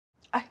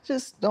I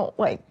just don't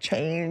like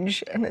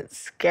change, and it's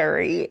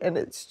scary, and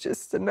it's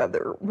just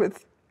another,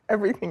 with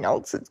everything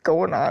else that's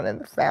going on in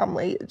the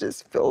family, it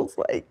just feels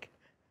like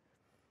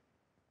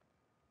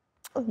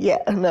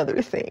yet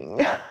another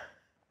thing.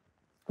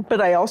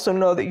 But I also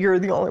know that you're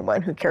the only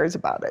one who cares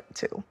about it,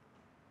 too.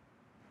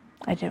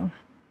 I do.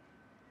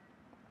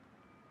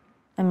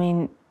 I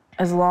mean,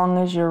 as long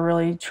as you're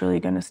really, truly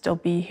going to still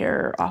be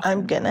here often.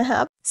 I'm gonna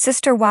have.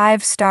 Sister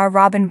Wives star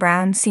Robyn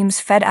Brown seems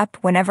fed up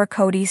whenever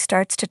Kody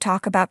starts to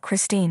talk about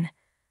Christine.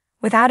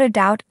 Without a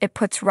doubt, it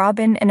puts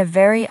Robyn in a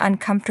very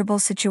uncomfortable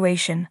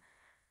situation.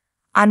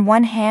 On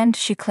one hand,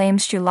 she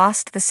claims she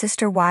lost the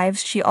sister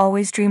wives she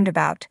always dreamed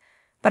about,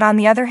 but on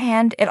the other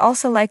hand, it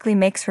also likely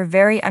makes her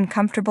very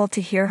uncomfortable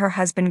to hear her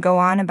husband go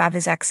on about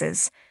his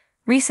exes.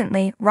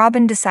 Recently,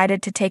 Robyn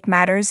decided to take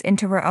matters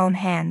into her own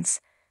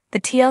hands. The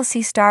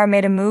TLC star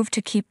made a move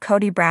to keep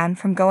Kody Brown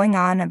from going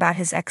on about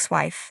his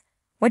ex-wife.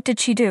 What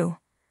did she do?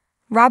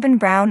 Robyn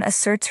Brown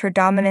asserts her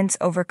dominance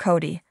over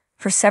Kody.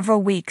 For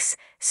several weeks,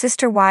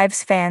 Sister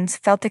Wives fans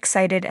felt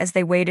excited as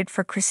they waited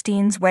for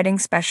Christine's wedding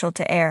special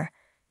to air.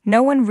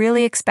 No one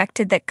really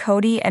expected that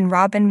Kody and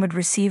Robyn would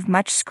receive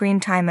much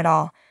screen time at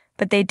all,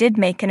 but they did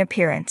make an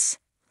appearance.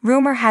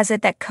 Rumor has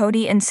it that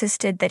Kody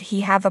insisted that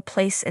he have a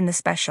place in the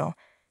special.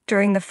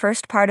 During the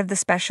first part of the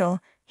special,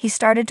 he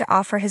started to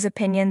offer his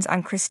opinions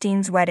on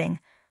Christine's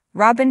wedding.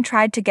 Robyn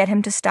tried to get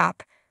him to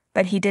stop,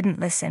 but he didn't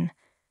listen,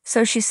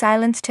 so she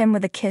silenced him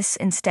with a kiss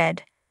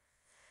instead.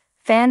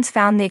 Fans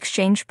found the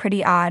exchange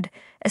pretty odd,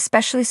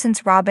 especially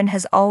since Robyn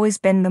has always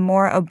been the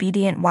more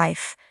obedient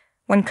wife.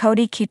 When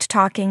Kody keeps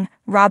talking,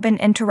 Robyn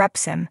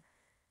interrupts him.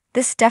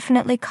 This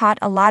definitely caught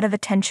a lot of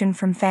attention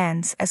from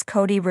fans, as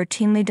Kody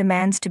routinely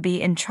demands to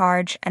be in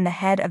charge and the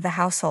head of the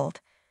household.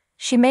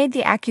 She made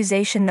the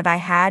accusation that I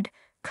had,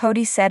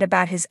 Kody said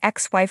about his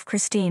ex-wife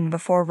Christine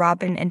before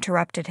Robyn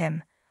interrupted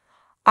him.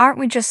 Aren't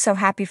we just so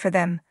happy for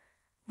them?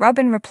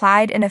 Robyn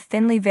replied in a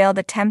thinly veiled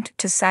attempt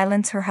to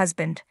silence her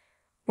husband.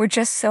 We're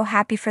just so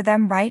happy for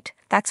them, right?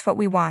 That's what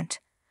we want.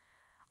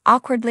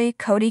 Awkwardly,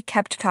 Kody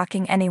kept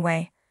talking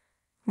anyway.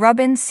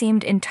 Robyn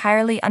seemed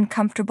entirely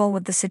uncomfortable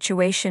with the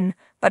situation,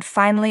 but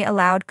finally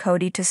allowed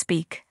Kody to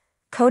speak.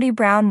 Kody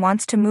Brown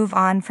wants to move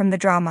on from the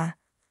drama.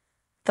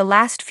 The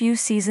last few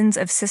seasons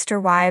of Sister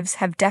Wives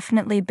have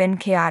definitely been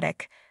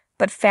chaotic,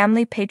 but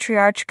family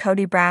patriarch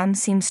Kody Brown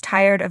seems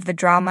tired of the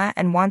drama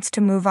and wants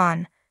to move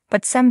on.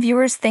 But some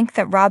viewers think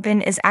that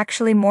Robyn is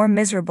actually more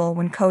miserable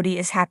when Kody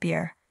is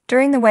happier.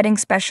 During the wedding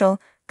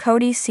special,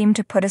 Kody seemed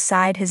to put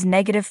aside his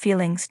negative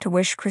feelings to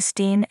wish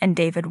Christine and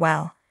David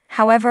well.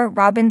 However,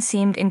 Robyn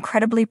seemed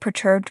incredibly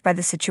perturbed by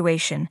the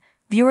situation.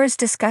 Viewers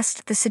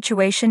discussed the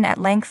situation at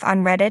length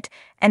on Reddit,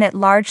 and it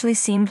largely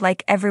seemed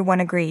like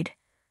everyone agreed.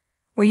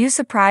 Were you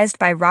surprised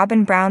by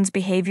Robyn Brown's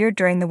behavior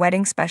during the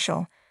wedding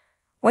special?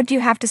 What do you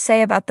have to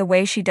say about the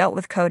way she dealt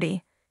with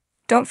Kody?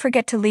 Don't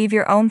forget to leave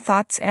your own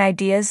thoughts and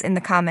ideas in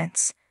the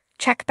comments.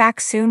 Check back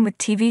soon with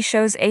TV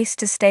shows Ace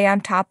to stay on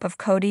top of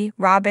Kody,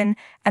 Robyn,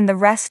 and the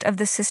rest of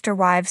the Sister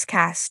Wives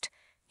cast.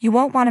 You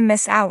won't want to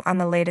miss out on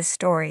the latest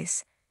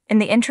stories. In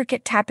the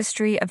intricate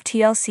tapestry of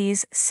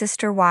TLC's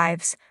Sister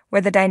Wives,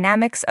 where the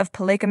dynamics of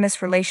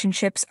polygamous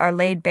relationships are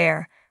laid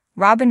bare,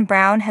 Robyn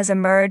Brown has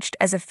emerged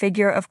as a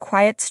figure of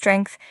quiet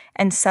strength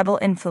and subtle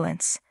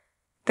influence.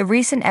 The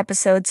recent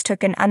episodes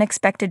took an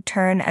unexpected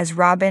turn as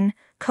Robyn,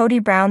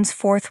 Kody Brown's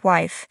fourth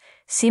wife,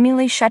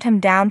 seemingly shut him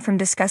down from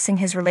discussing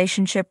his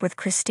relationship with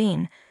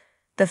Christine,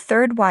 the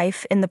third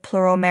wife in the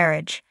plural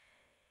marriage.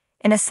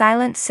 In a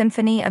silent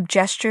symphony of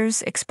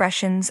gestures,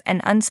 expressions,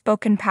 and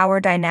unspoken power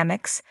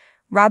dynamics,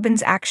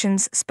 Robyn's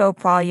actions spoke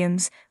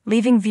volumes,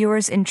 leaving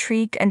viewers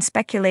intrigued and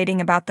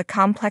speculating about the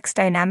complex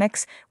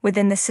dynamics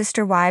within the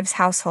Sister Wives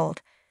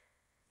household.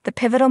 The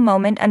pivotal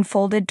moment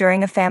unfolded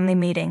during a family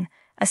meeting,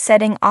 a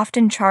setting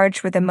often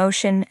charged with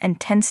emotion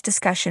and tense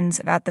discussions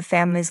about the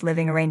family's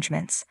living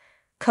arrangements.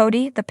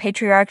 Kody, the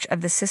patriarch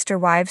of the Sister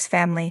Wives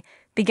family,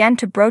 began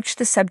to broach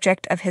the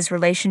subject of his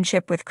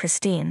relationship with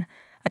Christine,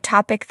 a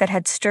topic that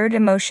had stirred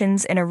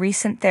emotions in a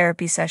recent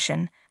therapy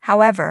session.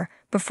 However,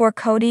 before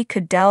Kody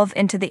could delve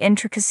into the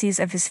intricacies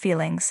of his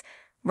feelings,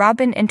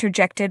 Robyn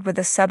interjected with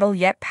a subtle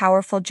yet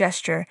powerful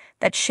gesture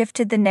that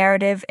shifted the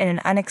narrative in an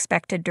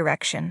unexpected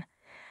direction.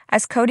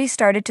 As Kody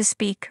started to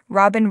speak,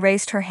 Robyn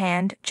raised her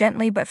hand,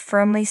 gently but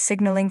firmly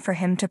signaling for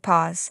him to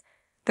pause.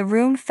 The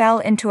room fell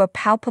into a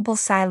palpable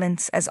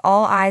silence as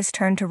all eyes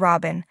turned to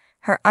Robyn,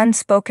 her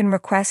unspoken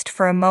request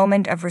for a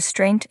moment of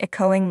restraint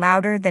echoing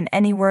louder than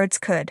any words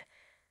could.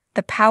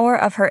 The power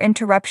of her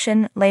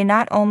interruption lay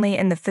not only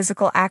in the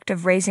physical act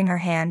of raising her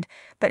hand,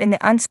 but in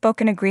the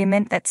unspoken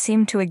agreement that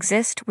seemed to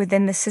exist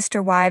within the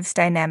Sister Wives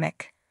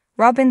dynamic.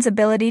 Robyn's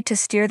ability to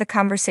steer the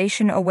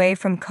conversation away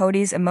from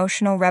Kody's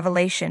emotional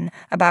revelation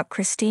about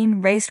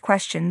Christine raised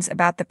questions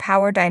about the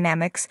power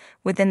dynamics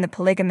within the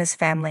polygamous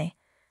family.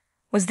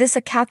 Was this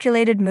a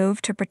calculated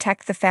move to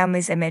protect the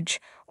family's image,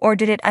 or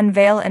did it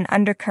unveil an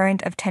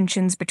undercurrent of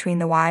tensions between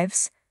the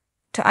wives?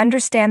 To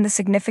understand the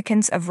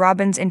significance of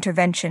Robyn's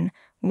intervention,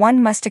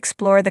 one must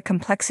explore the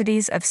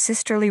complexities of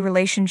sisterly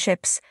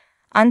relationships,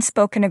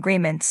 unspoken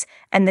agreements,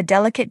 and the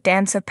delicate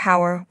dance of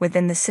power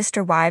within the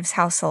sister wives'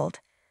 household.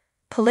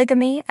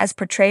 Polygamy, as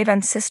portrayed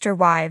on Sister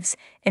Wives,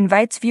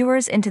 invites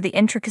viewers into the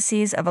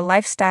intricacies of a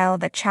lifestyle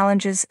that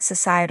challenges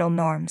societal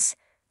norms.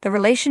 The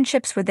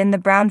relationships within the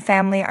Brown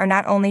family are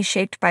not only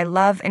shaped by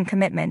love and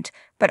commitment,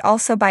 but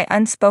also by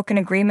unspoken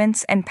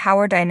agreements and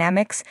power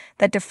dynamics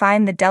that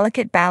define the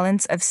delicate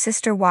balance of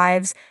sister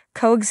wives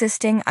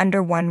coexisting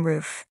under one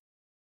roof.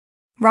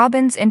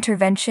 Robyn's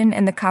intervention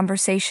in the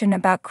conversation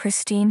about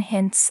Christine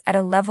hints at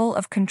a level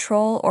of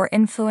control or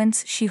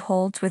influence she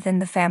holds within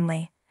the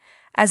family.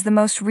 As the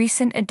most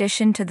recent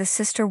addition to the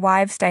sister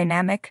wives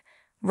dynamic,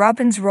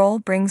 Robyn's role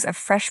brings a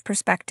fresh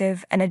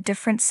perspective and a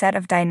different set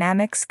of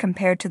dynamics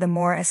compared to the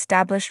more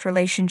established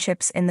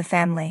relationships in the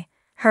family.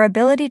 Her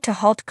ability to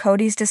halt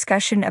Kody's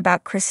discussion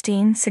about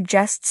Christine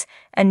suggests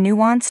a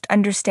nuanced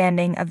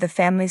understanding of the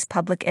family's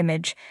public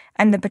image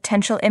and the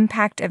potential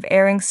impact of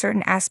airing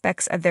certain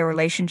aspects of their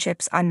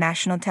relationships on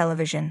national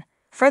television.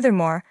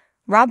 Furthermore,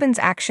 Robyn's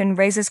action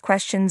raises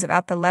questions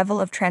about the level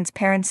of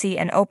transparency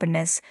and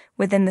openness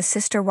within the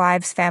sister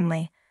wives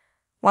family.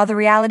 While the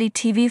reality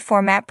TV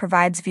format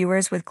provides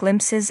viewers with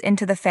glimpses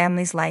into the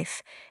family's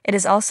life, it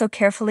is also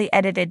carefully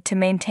edited to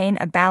maintain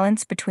a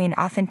balance between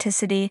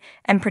authenticity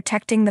and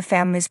protecting the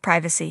family's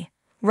privacy.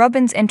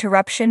 Robyn's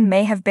interruption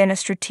may have been a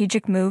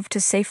strategic move to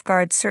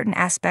safeguard certain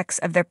aspects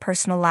of their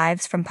personal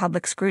lives from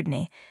public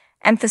scrutiny,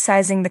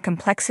 emphasizing the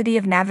complexity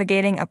of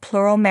navigating a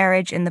plural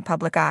marriage in the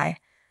public eye.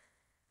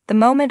 The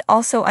moment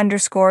also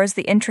underscores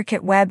the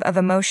intricate web of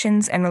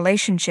emotions and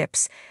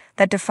relationships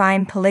that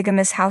define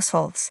polygamous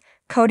households.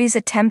 Kody's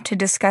attempt to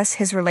discuss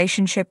his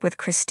relationship with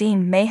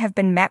Christine may have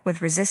been met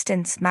with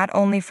resistance not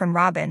only from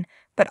Robyn,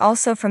 but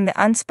also from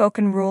the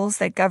unspoken rules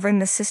that govern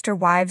the sister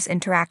wives'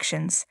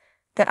 interactions.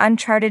 The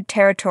uncharted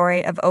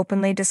territory of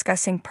openly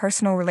discussing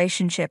personal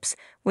relationships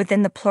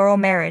within the plural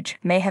marriage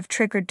may have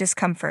triggered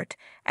discomfort,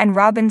 and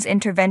Robyn's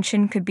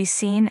intervention could be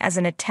seen as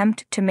an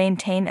attempt to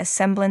maintain a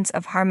semblance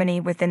of harmony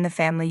within the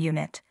family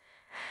unit.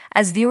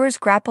 As viewers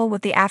grapple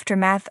with the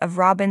aftermath of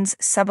Robyn's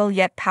subtle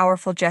yet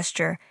powerful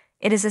gesture,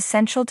 it is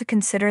essential to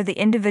consider the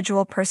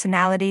individual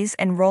personalities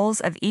and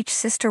roles of each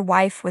sister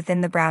wife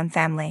within the Brown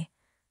family.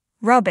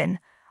 Robyn,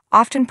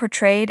 often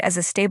portrayed as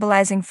a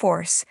stabilizing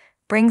force,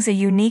 brings a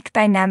unique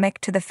dynamic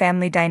to the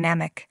family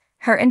dynamic.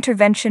 Her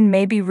intervention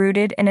may be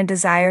rooted in a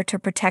desire to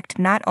protect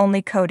not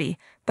only Kody,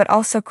 but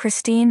also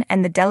Christine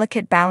and the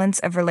delicate balance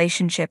of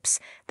relationships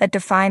that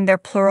define their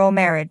plural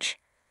marriage.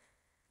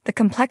 The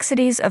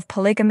complexities of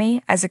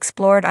polygamy, as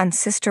explored on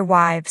Sister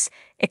Wives,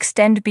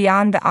 extend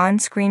beyond the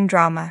on-screen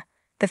drama.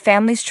 The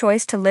family's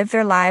choice to live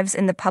their lives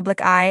in the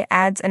public eye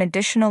adds an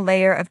additional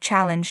layer of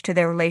challenge to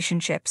their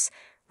relationships,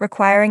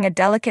 requiring a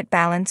delicate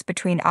balance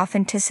between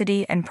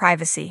authenticity and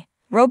privacy.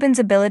 Robyn's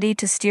ability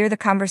to steer the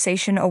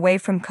conversation away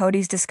from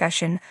Kody's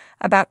discussion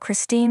about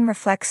Christine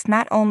reflects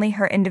not only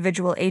her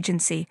individual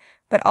agency,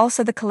 but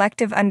also the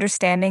collective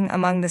understanding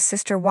among the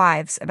sister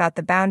wives about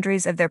the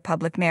boundaries of their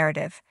public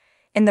narrative.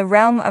 In the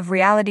realm of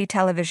reality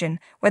television,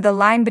 where the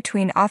line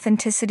between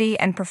authenticity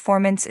and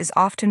performance is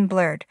often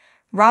blurred,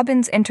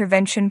 Robyn's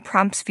intervention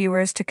prompts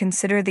viewers to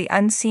consider the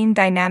unseen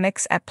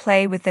dynamics at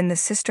play within the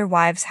sister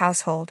wives'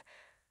 household.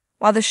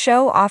 While the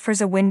show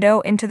offers a window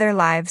into their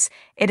lives,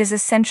 it is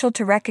essential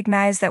to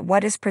recognize that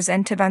what is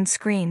presented on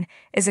screen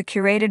is a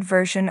curated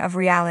version of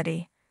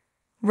reality.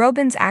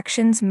 Robyn's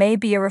actions may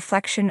be a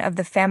reflection of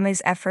the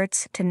family's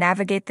efforts to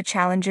navigate the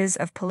challenges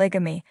of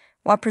polygamy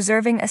while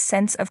preserving a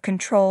sense of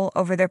control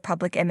over their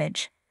public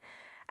image.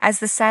 As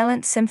the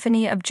silent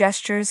symphony of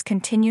gestures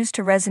continues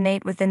to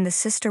resonate within the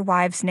sister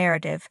wives'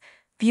 narrative,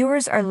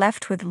 viewers are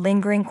left with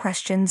lingering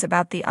questions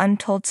about the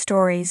untold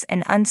stories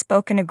and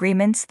unspoken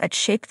agreements that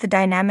shape the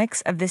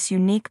dynamics of this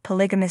unique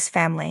polygamous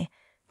family.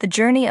 The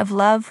journey of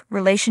love,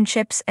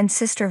 relationships, and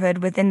sisterhood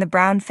within the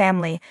Brown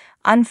family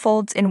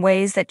unfolds in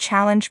ways that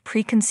challenge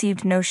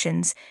preconceived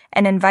notions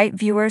and invite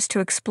viewers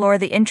to explore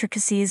the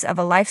intricacies of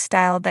a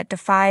lifestyle that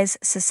defies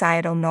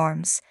societal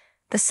norms.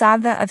 The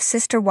saga of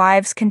sister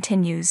wives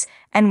continues,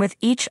 and with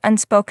each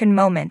unspoken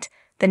moment,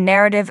 the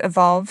narrative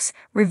evolves,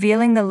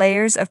 revealing the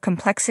layers of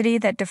complexity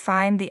that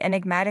define the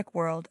enigmatic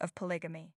world of polygamy.